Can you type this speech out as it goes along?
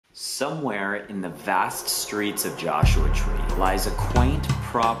Somewhere in the vast streets of Joshua Tree lies a quaint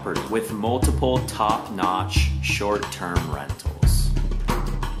property with multiple top-notch short-term rentals.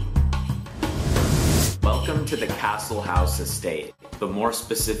 Welcome to the Castle House Estate, but more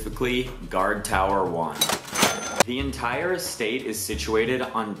specifically, Guard Tower 1. The entire estate is situated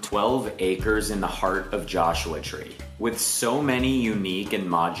on 12 acres in the heart of Joshua Tree, with so many unique and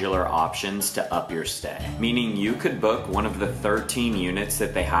modular options to up your stay. Meaning you could book one of the 13 units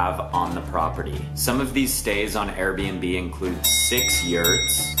that they have on the property. Some of these stays on Airbnb include 6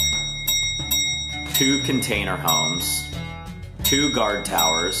 yurts, 2 container homes, 2 guard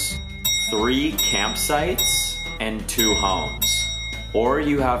towers, 3 campsites, and 2 homes. Or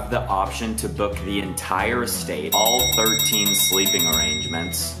you have the option to book the entire estate, all 13 sleeping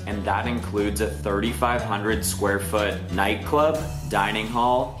arrangements, and that includes a 3,500 square foot nightclub, dining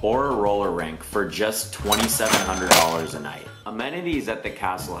hall, or a roller rink for just $2,700 a night. Amenities at the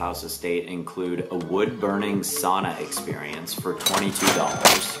Castle House Estate include a wood-burning sauna experience for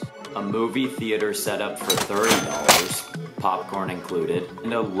 $22, a movie theater setup for $30, popcorn included,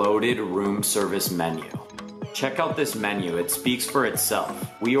 and a loaded room service menu. Check out this menu, it speaks for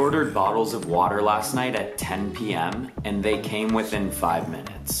itself. We ordered bottles of water last night at 10 p.m. and they came within 5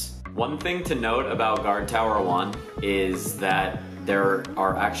 minutes. One thing to note about Guard Tower 1 is that there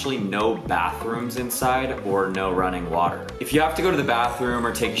are actually no bathrooms inside or no running water. If you have to go to the bathroom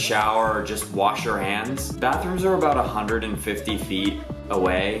or take a shower or just wash your hands, bathrooms are about 150 feet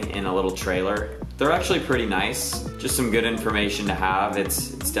away in a little trailer. They're actually pretty nice, just some good information to have. It's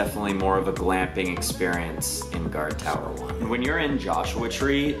definitely more of a glamping experience in Guard Tower 1. And when you're in Joshua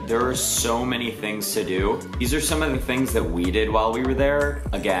Tree, there are so many things to do. These are some of the things that we did while we were there.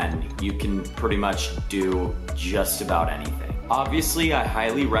 Again, you can pretty much do just about anything. Obviously, I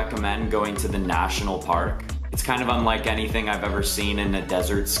highly recommend going to the national park. It's kind of unlike anything I've ever seen in a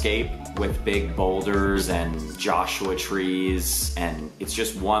desertscape with big boulders and Joshua trees, and it's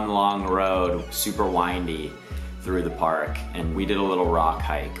just one long road, super windy through the park, and we did a little rock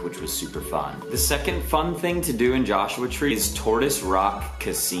hike, which was super fun. The second fun thing to do in Joshua Tree is Tortoise Rock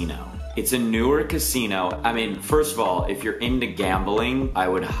Casino. It's a newer casino. I mean, first of all, if you're into gambling, I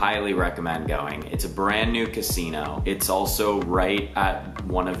would highly recommend going. It's a brand new casino. It's also right at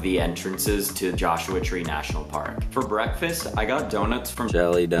one of the entrances to Joshua Tree National Park. For breakfast, I got donuts from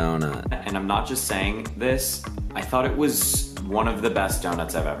Jelly Donut. And I'm not just saying this, I thought it was one of the best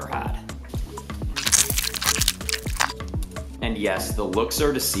donuts I've ever had. And yes, the looks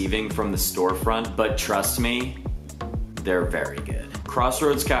are deceiving from the storefront, but trust me, they're very good.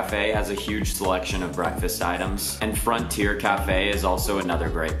 Crossroads Cafe has a huge selection of breakfast items, and Frontier Cafe is also another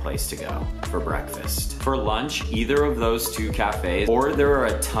great place to go for breakfast. For lunch, either of those 2 cafes, or there are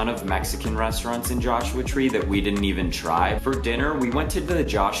a ton of Mexican restaurants in Joshua Tree that we didn't even try. For dinner, we went to the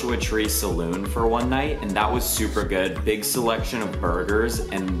Joshua Tree Saloon for one night, and that was super good. Big selection of burgers,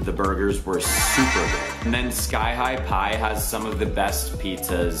 and the burgers were super good. And then Sky High Pie has some of the best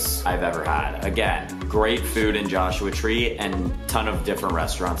pizzas I've ever had. Again, great food in Joshua Tree and ton of different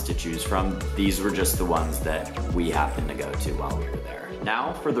restaurants to choose from. These were just the ones that we happened to go to while we were there.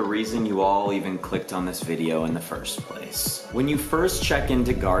 Now for the reason you all even clicked on this video in the first place. When you first check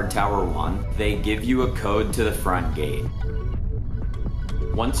into Guard Tower 1, they give you a code to the front gate.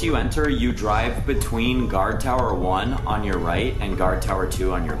 Once you enter, you drive between Guard Tower 1 on your right and Guard Tower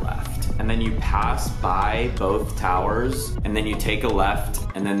 2 on your left. And then you pass by both towers, and then you take a left,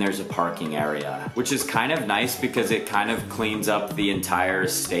 and then there's a parking area, which is kind of nice because it kind of cleans up the entire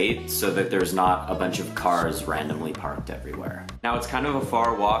estate so that there's not a bunch of cars randomly parked everywhere. Now it's kind of a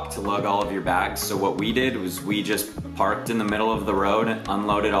far walk to lug all of your bags, so what we did was we just parked in the middle of the road,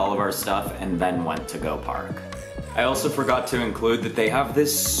 unloaded all of our stuff, and then went to go park. I also forgot to include that they have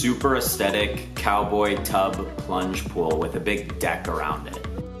this super aesthetic cowboy tub plunge pool with a big deck around it.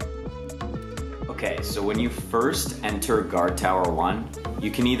 Okay, so when you first enter Guard Tower 1, you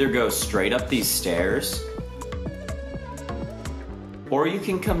can either go straight up these stairs, or you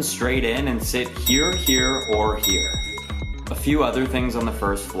can come straight in and sit here, here, or here. A few other things on the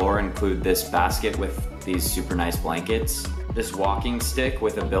first floor include this basket with these super nice blankets, this walking stick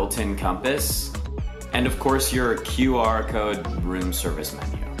with a built-in compass, and of course your QR code room service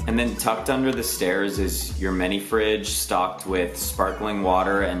menu. And then tucked under the stairs is your mini fridge stocked with sparkling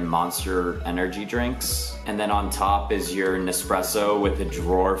water and Monster energy drinks. And then on top is your Nespresso with a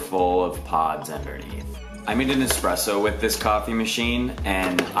drawer full of pods underneath. I made an espresso with this coffee machine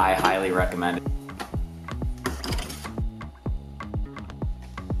and I highly recommend it.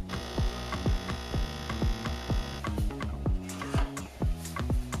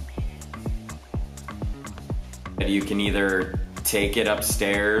 You can either take it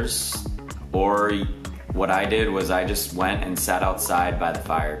upstairs, or what I did was I just went and sat outside by the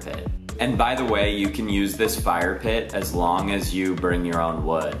fire pit. And by the way, you can use this fire pit as long as you bring your own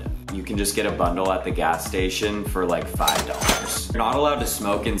wood. You can just get a bundle at the gas station for like $5. You're not allowed to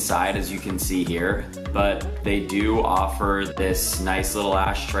smoke inside, as you can see here, but they do offer this nice little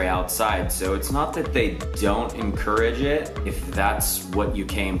ashtray outside. So it's not that they don't encourage it if that's what you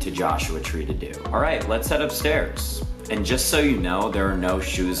came to Joshua Tree to do. All right, let's head upstairs. And just so you know, there are no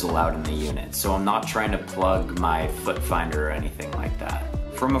shoes allowed in the unit. So I'm not trying to plug my foot finder or anything like that.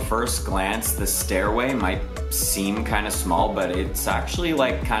 From a first glance, the stairway might seem kind of small, but it's actually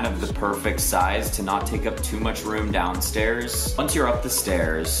like kind of the perfect size to not take up too much room downstairs. Once you're up the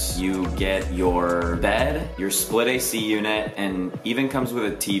stairs, you get your bed, your split AC unit, and even comes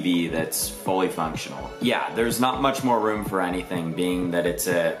with a TV that's fully functional. Yeah, there's not much more room for anything, being that it's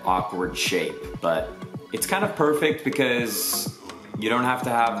an awkward shape, but it's kind of perfect because you don't have to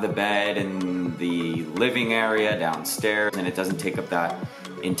have the bed in the living area downstairs, and it doesn't take up that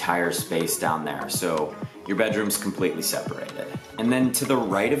entire space down there. So your bedroom's completely separated. And then to the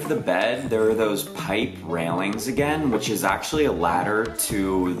right of the bed, there are those pipe railings again, which is actually a ladder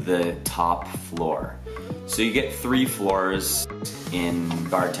to the top floor. So you get 3 floors in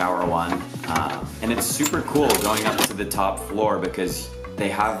Guard Tower 1. And it's super cool going up to the top floor because they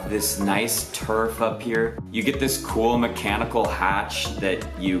have this nice turf up here. You get this cool mechanical hatch that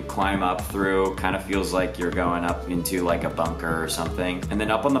you climb up through. Kind of feels like you're going up into like a bunker or something. And then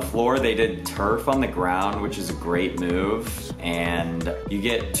up on the floor, they did turf on the ground, which is a great move. And you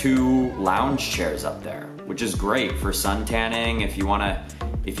get 2 lounge chairs up there, which is great for sun tanning if you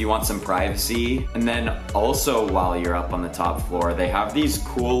want some privacy. And then also while you're up on the top floor, they have these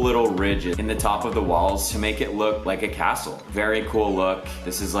cool little ridges in the top of the walls to make it look like a castle. Very cool look.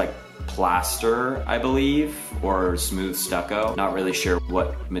 This is like plaster, I believe, or smooth stucco. Not really sure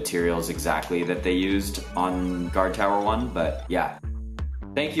what materials exactly that they used on Guard Tower 1, but yeah.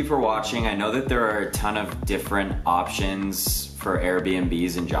 Thank you for watching. I know that there are a ton of different options for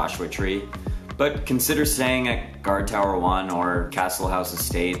Airbnbs in Joshua Tree, but consider staying at Guard Tower 1 or Castle House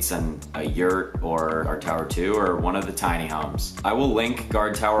Estates and a yurt or Guard Tower 2 or one of the tiny homes. I will link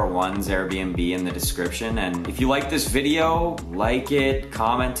Guard Tower 1's Airbnb in the description, and if you like this video, like it,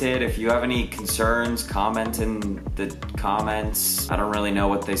 comment it. If you have any concerns, comment in the comments. I don't really know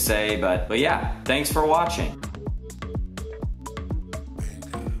what they say, but yeah, thanks for watching.